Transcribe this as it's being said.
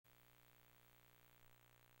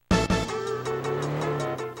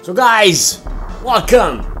So guys,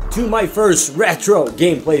 welcome to my first retro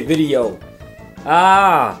gameplay video.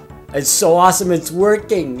 It's so awesome it's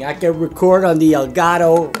working. I can record on the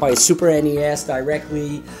Elgato, my Super NES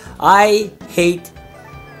directly. I hate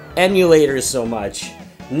emulators so much.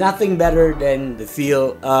 Nothing better than the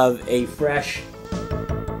feel of a fresh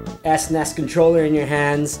Snes controller in your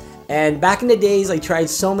hands. And back in the days, I tried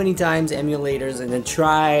so many times emulators and then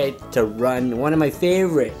tried to run one of my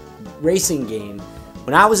favorite racing games.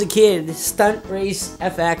 When I was a kid, Stunt Race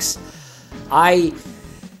FX, I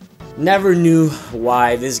never knew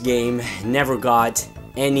why this game never got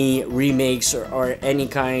any remakes or any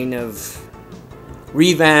kind of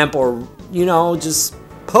revamp, or you know, just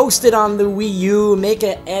post it on the Wii U, make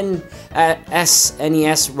a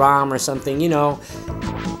SNES ROM or something, you know.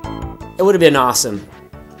 It would have been awesome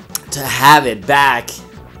to have it back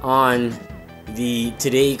on the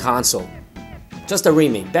today console. Just a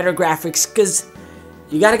remake, better graphics, because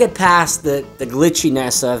you gotta get past the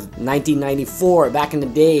glitchiness of 1994 back in the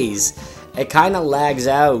days. It kind of lags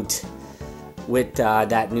out with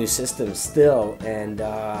that new system still. And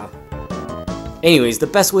anyways, the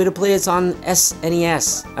best way to play it's on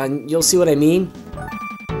SNES, and you'll see what I mean.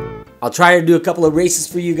 I'll try to do a couple of races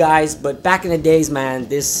for you guys, but back in the days, man,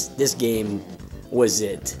 this game was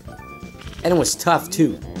it, and it was tough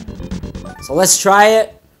too. So let's try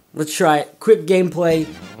it. Let's try it. Quick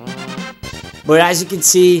gameplay. But as you can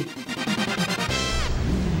see,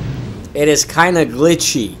 it is kind of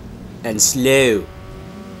glitchy and slow.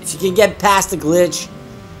 If you can get past the glitch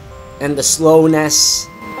and the slowness,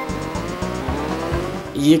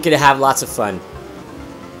 you could have lots of fun.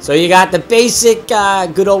 So you got the basic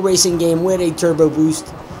good old racing game with a turbo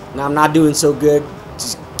boost. Now I'm not doing so good.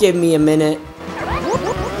 Just give me a minute.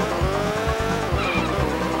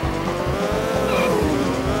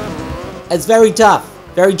 It's very tough,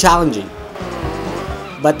 very challenging.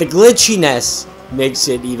 But the glitchiness makes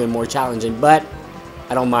it even more challenging, but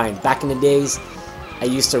I don't mind. Back in the days, I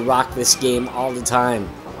used to rock this game all the time,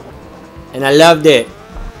 and I loved it.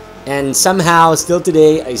 And somehow, still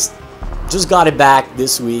today, I just got it back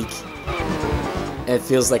this week. It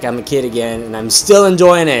feels like I'm a kid again, and I'm still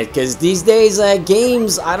enjoying it, because these days,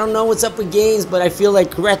 games, I don't know what's up with games, but I feel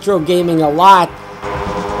like retro gaming a lot,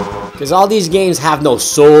 because all these games have no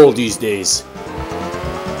soul these days.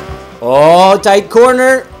 Oh, tight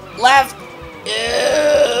corner, left.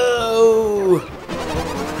 Ew.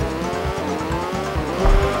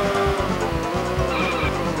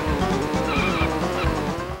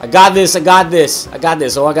 I got this, I got this, I got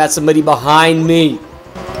this. Oh, I got somebody behind me.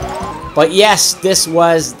 But yes, this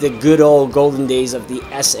was the good old golden days of the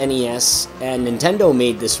SNES, and Nintendo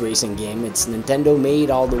made this racing game. It's Nintendo made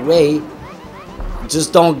all the way. Just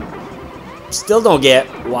still don't get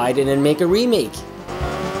why didn't it make a remake.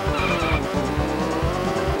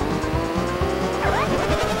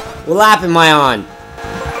 What lap am I on?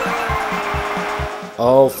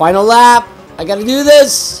 Oh, final lap. I gotta do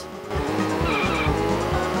this.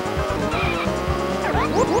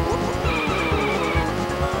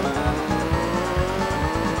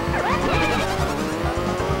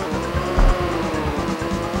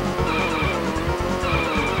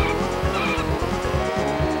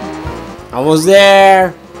 Almost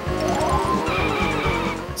there.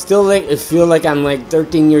 Still, like, I feel like I'm like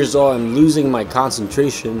 13 years old. I'm losing my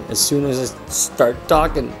concentration as soon as I start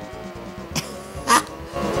talking.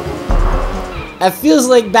 It feels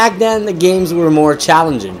like back then the games were more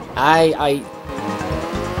challenging. Am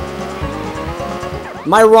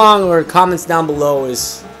I wrong, or comments down below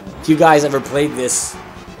is if you guys ever played this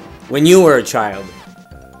when you were a child.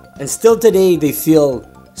 And still today they feel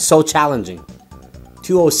so challenging.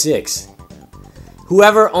 206.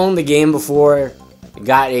 Whoever owned the game before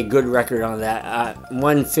got a good record on that.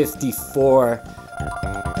 154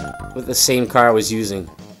 with the same car I was using,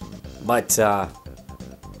 but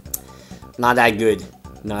not that good.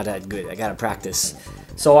 Not that good. I gotta practice.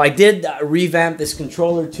 So I did revamp this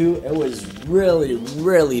controller too. It was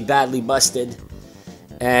really badly busted,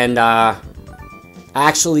 and I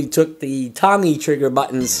actually took the Tommy trigger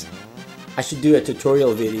buttons. I should do a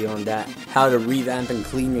tutorial video on that, how to revamp and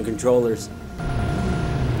clean your controllers.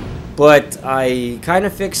 But I kind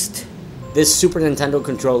of fixed this Super Nintendo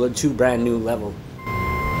controller to brand new level.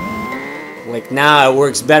 Like now it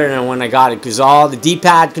works better than when I got it, because all the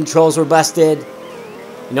D-pad controls were busted.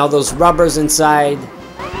 You know, those rubbers inside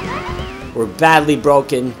were badly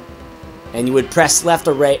broken, and you would press left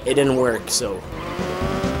or right, it didn't work, so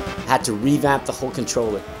I had to revamp the whole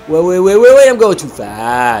controller. Wait, I'm going too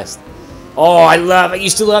fast. Oh, I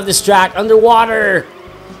used to love this track, underwater.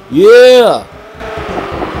 Yeah.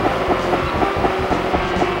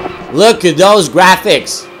 Look at those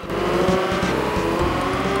graphics.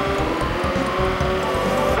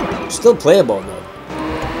 Still playable though.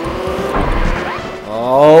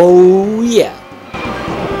 Oh yeah.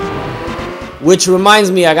 Which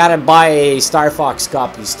reminds me, I gotta buy a Star Fox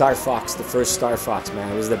copy. Star Fox, the first Star Fox,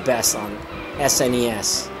 man. It was the best on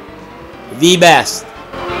SNES. The best.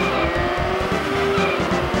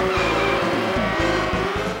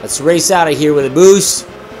 Let's race out of here with a boost.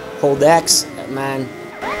 Hold X, man.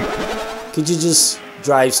 Could you just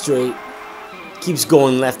drive straight? Keeps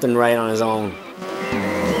going left and right on his own.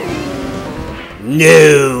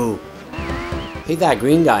 No! Hey, that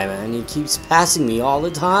green guy, man. He keeps passing me all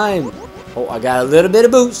the time. Oh, I got a little bit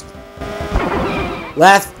of boost.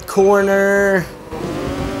 Left corner.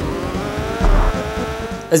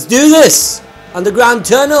 Let's do this! Underground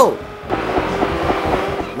tunnel!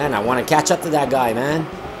 Man, I want to catch up to that guy, man.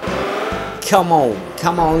 Come on.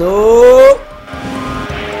 Come on. Oh!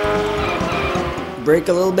 Brake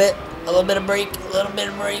a little bit. A little bit of brake. A little bit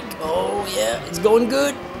of brake. Oh, yeah. It's going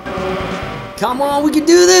good. Come on. We can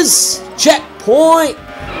do this. Checkpoint.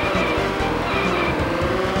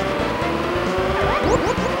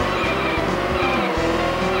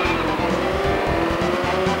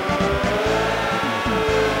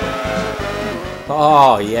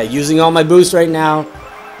 Oh, yeah, using all my boost right now.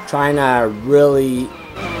 Trying to really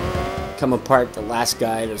come apart the last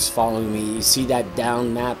guy that was following me. You see that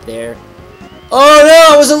down map there? Oh,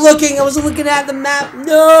 no, I wasn't looking. I wasn't looking at the map.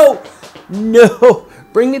 No. No.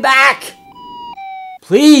 Bring me back.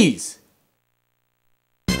 Please.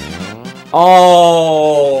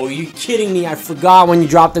 Oh, you kidding me? I forgot when you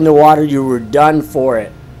dropped in the water, you were done for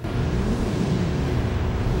it.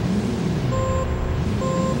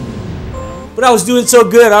 But I was doing so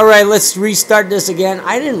good. All right, let's restart this again.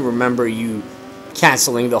 I didn't remember you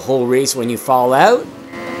canceling the whole race when you fall out.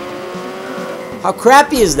 How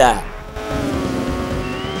crappy is that?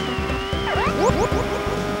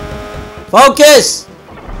 Focus!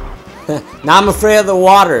 Now I'm afraid of the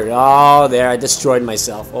water. Oh, there, I destroyed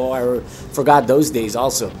myself. Oh, I forgot those days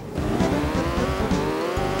also.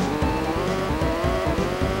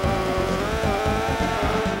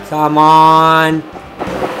 Come on.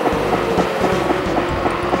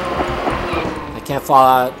 Can't fall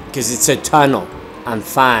out because it's a tunnel. I'm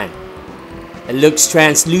fine. It looks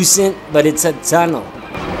translucent, but it's a tunnel.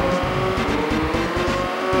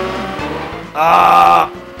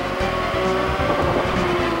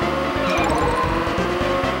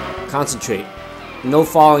 Concentrate. No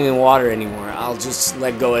falling in water anymore. I'll just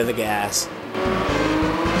let go of the gas.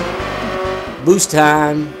 Boost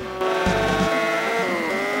time.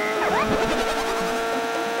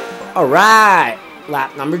 Alright.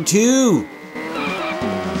 Lap number 2.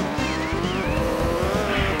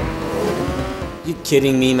 You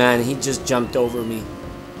kidding me, man? He just jumped over me.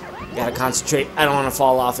 Gotta concentrate. I don't want to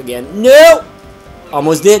fall off again. No!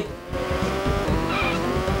 Almost did.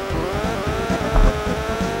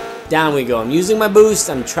 Down we go. I'm using my boost.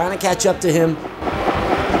 I'm trying to catch up to him.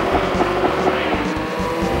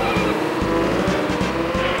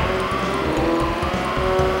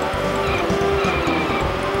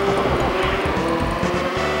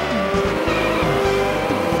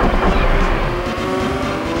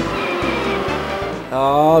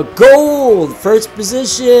 Oh, gold! First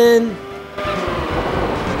position!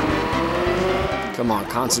 Come on,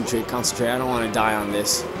 concentrate, concentrate. I don't want to die on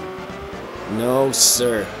this. No,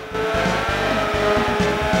 sir.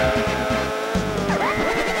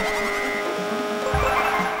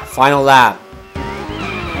 Final lap.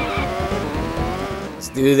 Let's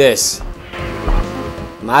do this.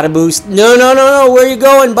 I'm out of boost. No, no, no, no. Where are you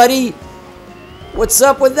going, buddy? What's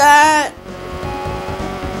up with that?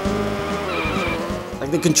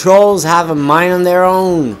 Like the controls have a mind on their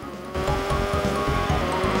own.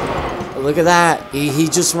 Look at that. He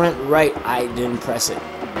just went right. I didn't press it.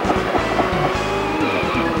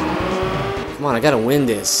 Come on, I gotta win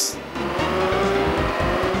this.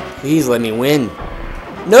 Please let me win.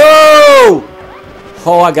 No!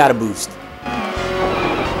 Oh, I got a boost.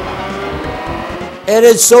 It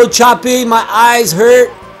is so choppy. My eyes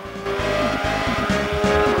hurt.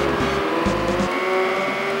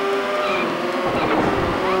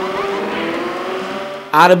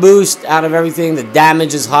 Out of boost, out of everything. The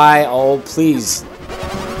damage is high. Oh, please.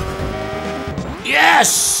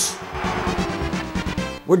 Yes!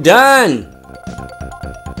 We're done.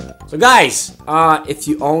 So guys, if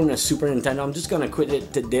you own a Super Nintendo, I'm just gonna quit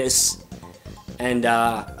it to this. And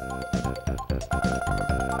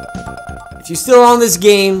if you still own this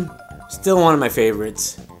game, still one of my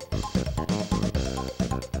favorites.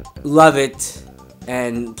 Love it.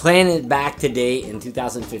 And playing it back today in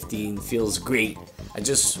 2015 feels great. I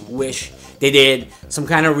just wish they did some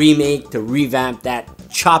kind of remake to revamp that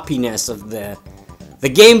choppiness of the the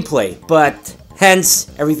gameplay, but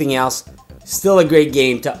hence everything else, still a great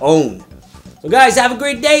game to own. So guys, have a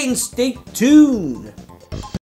great day and stay tuned.